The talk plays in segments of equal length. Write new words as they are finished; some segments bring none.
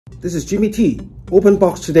This is Jimmy T. Open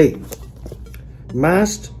box today.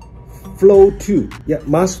 Mast Fold 2. Yeah,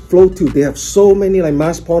 Mast Fold 2. They have so many like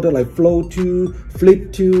Mast product like Flow 2,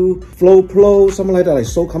 Flip 2, Flow Pro, something like that. Like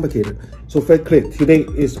so complicated. So very clear. Today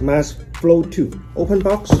is Mast Fold 2. Open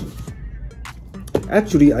box.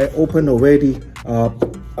 Actually, I opened already.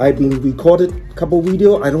 I've been recorded a couple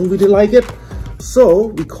video. I don't really like it. So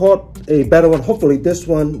we caught a better one. Hopefully this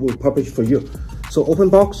one will publish for you. So open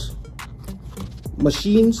box.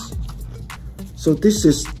 Machines. So this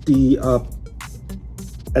is the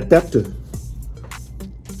adapter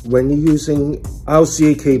when you're using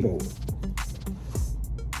RCA cable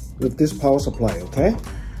with this power supply. Okay,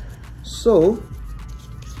 so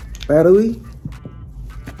battery,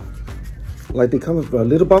 like they come with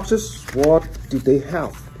little boxes. What did they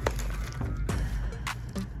have?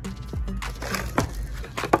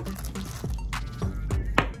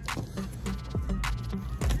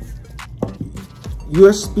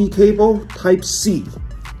 USB cable type C,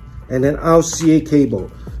 and then RCA cable,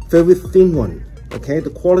 very thin one. Okay, the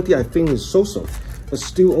quality I think is so-so, but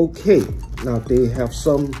still okay. Now they have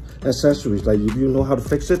some accessories, like if you know how to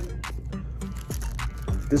fix it,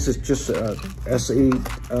 this is just as a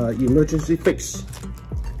emergency fix.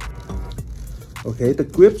 Okay, the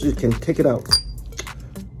grips, you can take it out.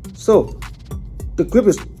 So the grip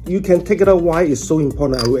is, you can take it out. Why is so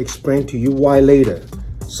important? I will explain to you why later.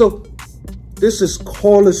 So this is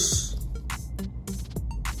cordless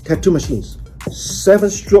tattoo machines,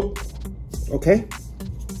 7-stroke. Okay,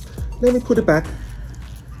 let me put it back.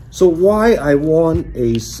 So why I want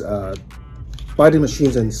a body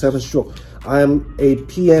machines and 7-stroke? I am a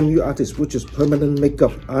PMU artist, which is permanent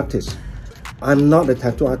makeup artist. I'm not a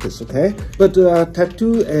tattoo artist, okay? But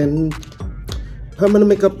tattoo and permanent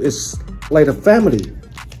makeup is like a family.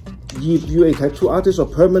 If you're a tattoo artist or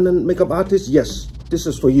permanent makeup artist, yes, this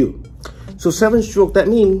is for you. So 7-stroke, that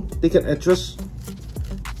means they can adjust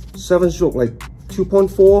 7-stroke like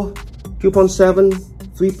 2.4, 2.7,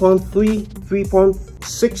 3.3,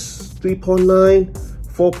 3.6, 3.9,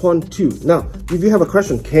 4.2. Now, if you have a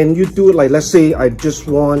question, can you do it like, let's say I just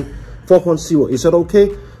want 4.0, is that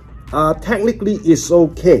okay? Technically, it's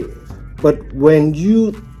okay. But when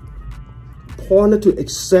you point it to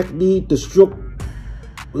exactly the stroke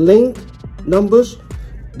length numbers,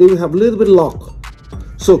 they will have a little bit lock.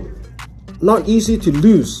 So not easy to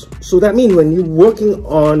lose. So that means when you're working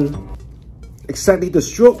on exactly the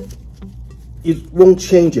stroke, it won't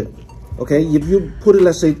change it. Okay, if you put it,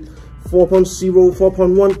 let's say 4.0,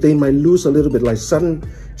 4.1, they might lose a little bit, like sudden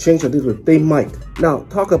change a little bit, they might. Now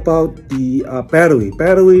talk about the battery.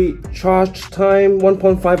 Battery charge time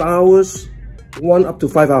 1.5 hours, 1 up to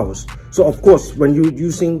 5 hours. So of course, when you're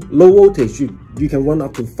using low voltage, you can run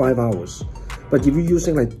up to 5 hours. But if you're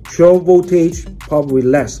using like 12 voltage, probably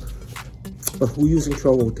less. But who using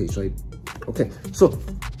 12 voltage, right? Okay, so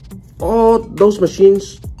all those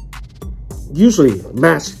machines, usually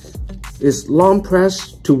Mast is long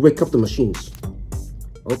press to wake up the machines.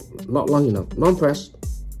 Oh, not long enough. Long press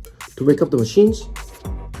to wake up the machines.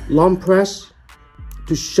 Long press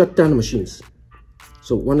to shut down the machines.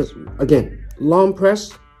 So one is, again, long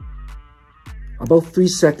press, about 3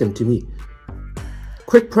 seconds to me.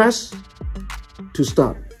 Quick press to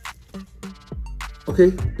start.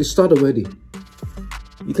 Okay, it started already.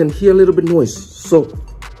 You can hear a little bit noise. So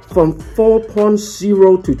from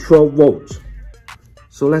 4.0 to 12 volts.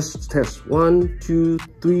 So let's test. 1, 2,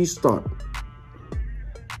 3, start.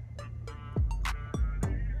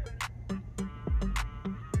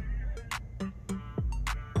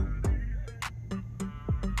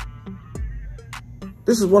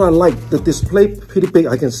 This is what I like. The display pretty big.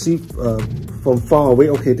 I can see from far away.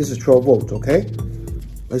 Okay, this is 12 volts. Okay,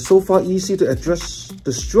 like so far easy to adjust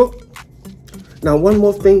the stroke. Now one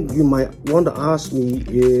more thing you might want to ask me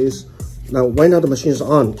is, now when are the machines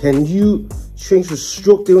on? Can you change the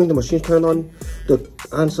stroke during the machine turn on? The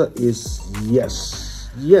answer is yes.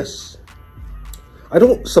 Yes. I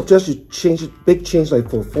don't suggest you change it, big change like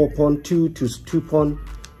for 4.2 to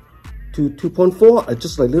 2.4. I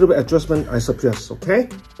just like little bit adjustment I suggest. Okay.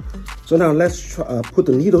 So now let's try, put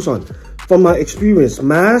the needles on. From my experience,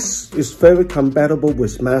 Mast is very compatible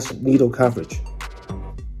with Mast needle cartridge.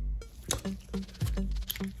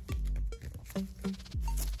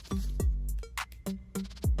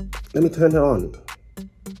 Let me turn it on.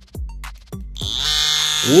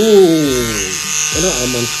 Ooh, and now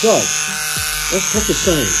I'm on start. Let's check the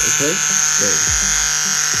sound, okay? There.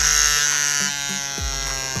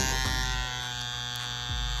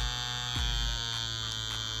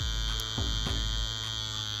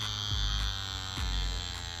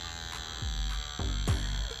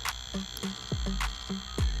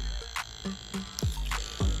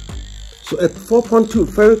 So at 4.2,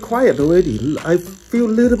 very quiet already. I feel a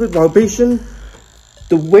little bit vibration.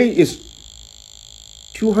 The weight is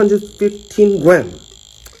 215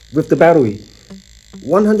 grams with the battery,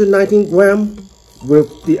 119 grams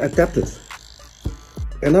with the adapters.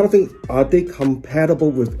 Another thing, are they compatible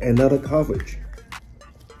with another cartridge?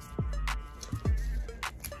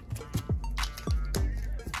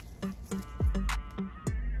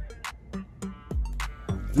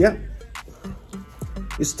 Yeah,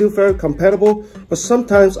 it's still very compatible, but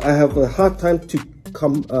sometimes I have a hard time to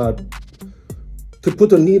put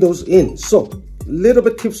the needles in. So, little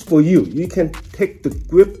bit tips for you. You can take the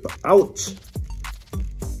grip out.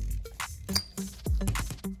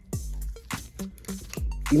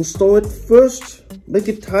 Install it first, make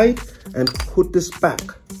it tight, and put this back.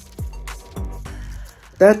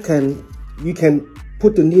 You can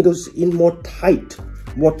put the needles in more tight.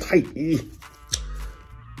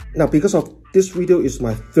 Now, because of this video is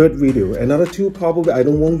my third video, another two probably I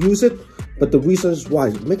don't want to use it, but the reason is why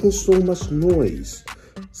it's making so much noise.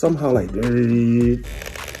 Somehow like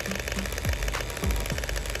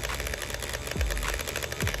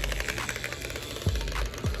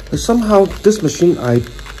somehow this machine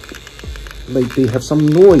they have some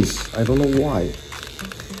noise. I don't know why.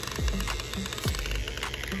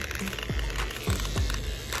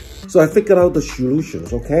 So I figured out the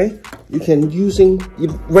solutions, okay? You can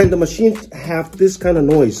when the machines have this kind of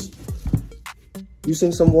noise,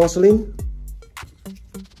 using some Vaseline,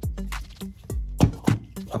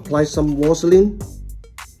 apply some Vaseline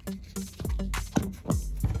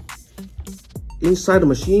inside the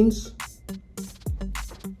machines.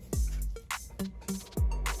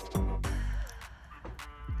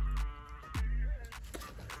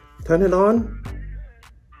 Turn it on.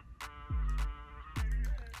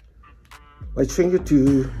 I change it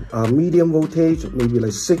to medium voltage, maybe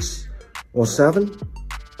like 6 or 7.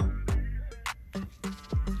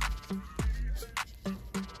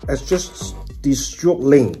 It's just the stroke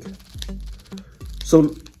length.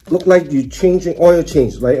 So look like you're changing oil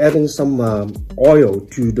change, like adding some oil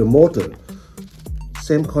to the motor.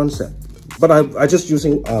 Same concept, but I just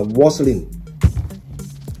using Vaseline.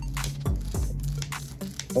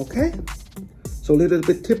 Okay, so a little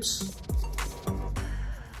bit tips.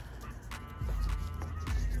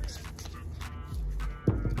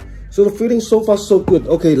 So the feeling so far so good.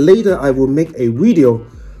 Okay, later I will make a video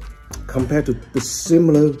compared to the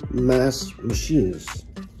similar Mast machines.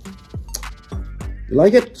 You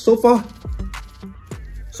like it so far?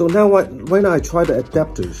 So now why not I try the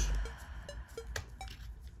adapters?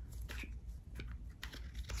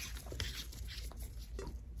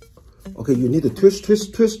 Okay, you need to twist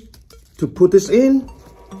to put this in.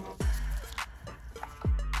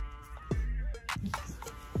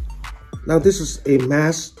 Now this is a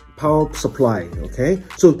Mast power supply, okay?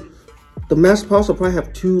 So the Mast power supply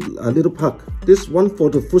have two little puck. This one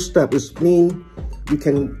for the footstep is mean you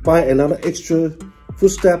can buy another extra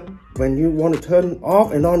footstep when you want to turn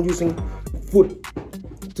off and on using foot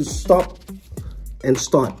to stop and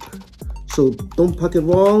start. So don't puck it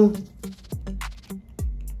wrong.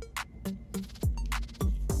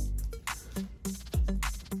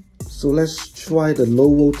 So let's try the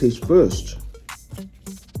low voltage first.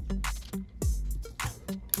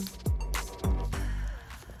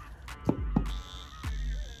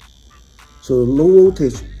 So low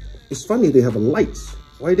voltage, it's funny they have a light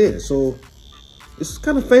right there. So it's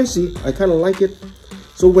kind of fancy. I kind of like it.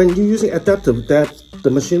 So when you're using adapter, the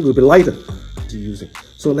machine will be lighter to use it.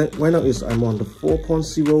 So right now I'm on the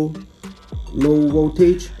 4.0 low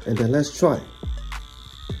voltage, and then let's try.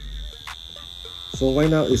 So right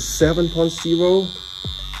now it's 7.0.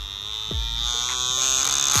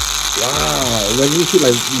 Wow, when you hit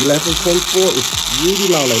like 11.4, it's really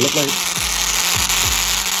loud. Like look like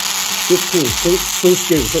 15. So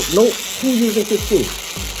scary. So no, who using 15?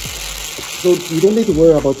 So you don't need to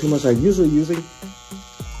worry about too much. I'm usually using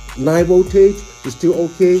 9 voltage. It's still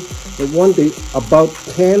okay. But one day about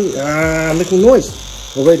 10, making noise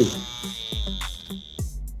already.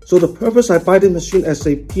 So the purpose I buy the machine as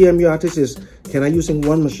a PMU artist is, can I using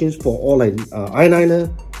one machine for all like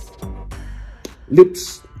eyeliner,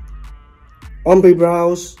 lips, ombre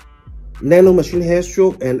brows, nano machine hair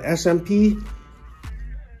stroke, and SMP,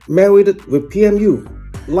 married with PMU.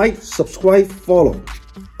 Like, subscribe, follow.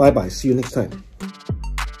 Bye bye. See you next time.